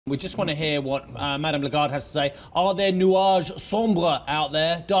We just want to hear what Madame Lagarde has to say. Are there nuages sombres out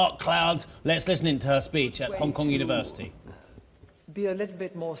there, dark clouds? Let's listen into her speech at Hong Kong University. Be a little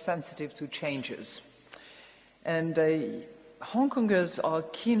bit more sensitive to changes. And Hong Kongers are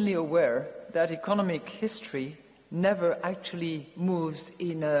keenly aware that economic history never actually moves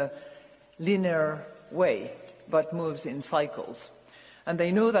in a linear way, but moves in cycles. And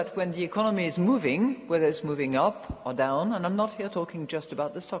they know that when the economy is moving, whether it's moving up or down, and I'm not here talking just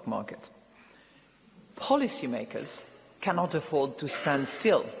about the stock market, policymakers cannot afford to stand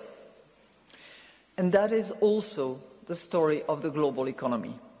still. And that is also the story of the global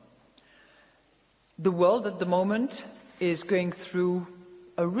economy. The world at the moment is going through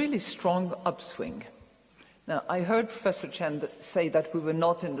a really strong upswing. Now, I heard Professor Chen say that we were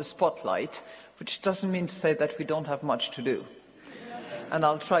not in the spotlight, which doesn't mean to say that we don't have much to do. And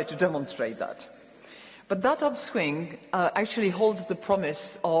I'll try to demonstrate that. But that upswing actually holds the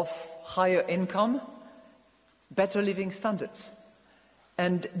promise of higher income, better living standards.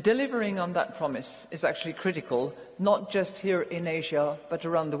 And delivering on that promise is actually critical, not just here in Asia, but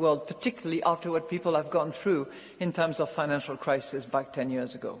around the world, particularly after what people have gone through in terms of financial crisis back 10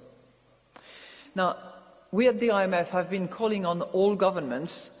 years ago. Now, we at the IMF have been calling on all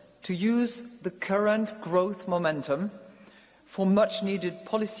governments to use the current growth momentum for much-needed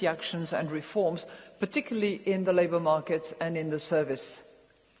policy actions and reforms, particularly in the labour markets and in the service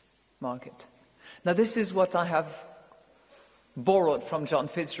market. Now, this is what I have borrowed from John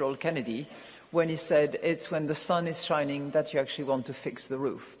Fitzgerald Kennedy when he said, it's when the sun is shining that you actually want to fix the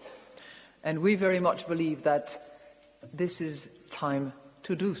roof. And we very much believe that this is time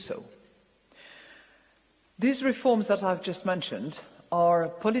to do so. These reforms that I've just mentioned are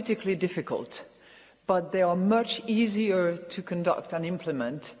politically difficult, but they are much easier to conduct and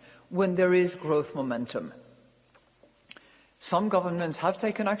implement when there is growth momentum. Some governments have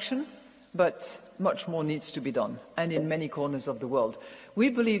taken action, but much more needs to be done, and in many corners of the world. We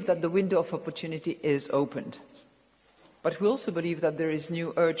believe that the window of opportunity is opened, but we also believe that there is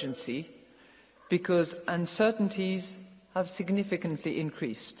new urgency because uncertainties have significantly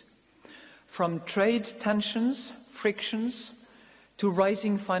increased. From trade tensions, frictions, to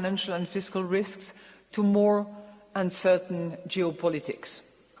rising financial and fiscal risks, to more uncertain geopolitics.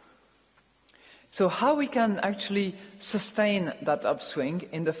 So how we can actually sustain that upswing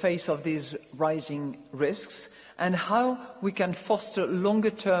in the face of these rising risks, and how we can foster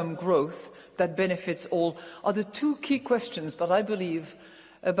longer-term growth that benefits all, are the two key questions that I believe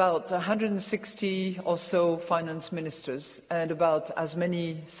about 160 or so finance ministers and about as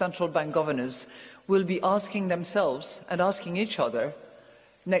many central bank governors will be asking themselves and asking each other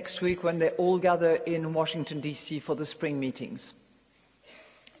next week when they all gather in Washington, D.C. for the spring meetings.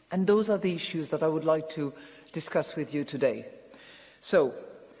 And those are the issues that I would like to discuss with you today. So,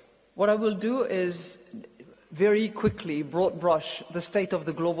 what I will do is very quickly broad brush the state of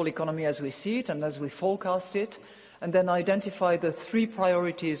the global economy as we see it and as we forecast it, and then identify the three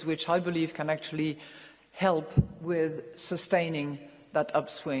priorities which I believe can actually help with sustaining that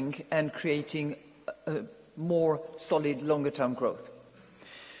upswing and creating a more solid longer-term growth.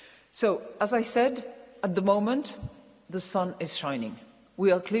 So, as I said, at the moment, the sun is shining.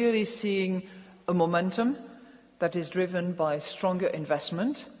 We are clearly seeing a momentum that is driven by stronger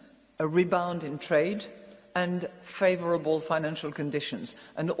investment, a rebound in trade, and favourable financial conditions.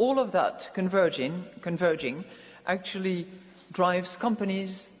 And all of that converging actually drives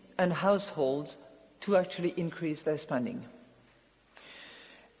companies and households to actually increase their spending.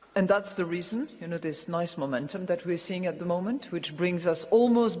 And that's the reason, this nice momentum that we're seeing at the moment, which brings us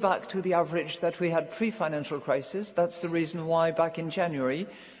almost back to the average that we had pre-financial crisis. That's the reason why back in January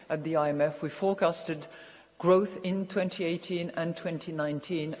at the IMF we forecasted growth in 2018 and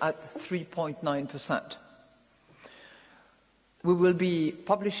 2019 at 3.9%. We will be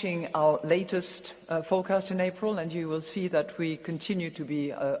publishing our latest forecast in April, and you will see that we continue to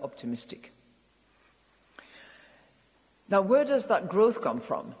be optimistic. Now, where does that growth come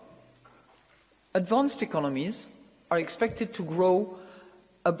from? Advanced economies are expected to grow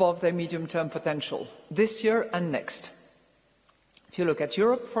above their medium-term potential this year and next. If you look at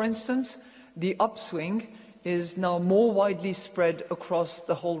Europe, for instance, the upswing is now more widely spread across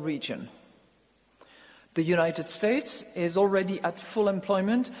the whole region. The United States is already at full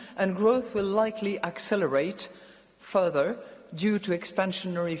employment, and growth will likely accelerate further due to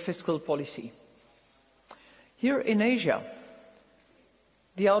expansionary fiscal policy. Here in Asia,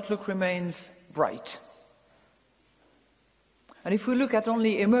 the outlook remains bright. And if we look at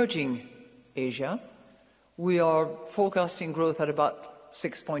only emerging Asia, we are forecasting growth at about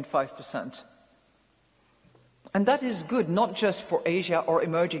 6.5%. And that is good not just for Asia or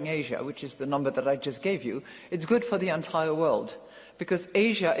emerging Asia, which is the number that I just gave you. It's good for the entire world, because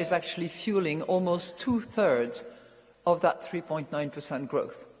Asia is actually fueling almost 2/3 of that 3.9%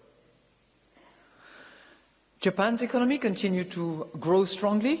 growth. Japan's economy continued to grow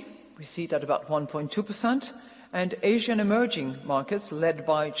strongly. We see it at about 1.2%. And Asian emerging markets, led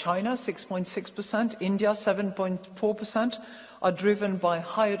by China, 6.6%, India, 7.4%, are driven by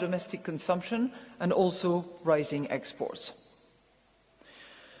higher domestic consumption and also rising exports.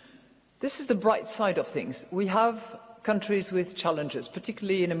 This is the bright side of things. We have countries with challenges,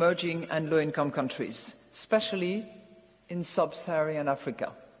 particularly in emerging and low-income countries, especially in sub-Saharan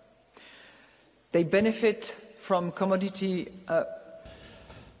Africa. They benefit from commodity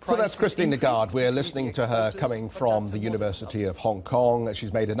So that's Christine Lagarde. We're listening to her coming from the University of Hong Kong.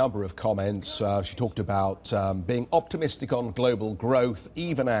 She's made a number of comments. She talked about being optimistic on global growth,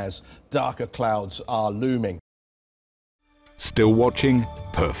 even as darker clouds are looming. Still watching?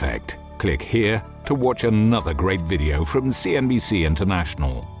 Perfect. Click here to watch another great video from CNBC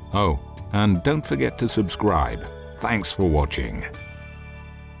International. Oh, and don't forget to subscribe. Thanks for watching.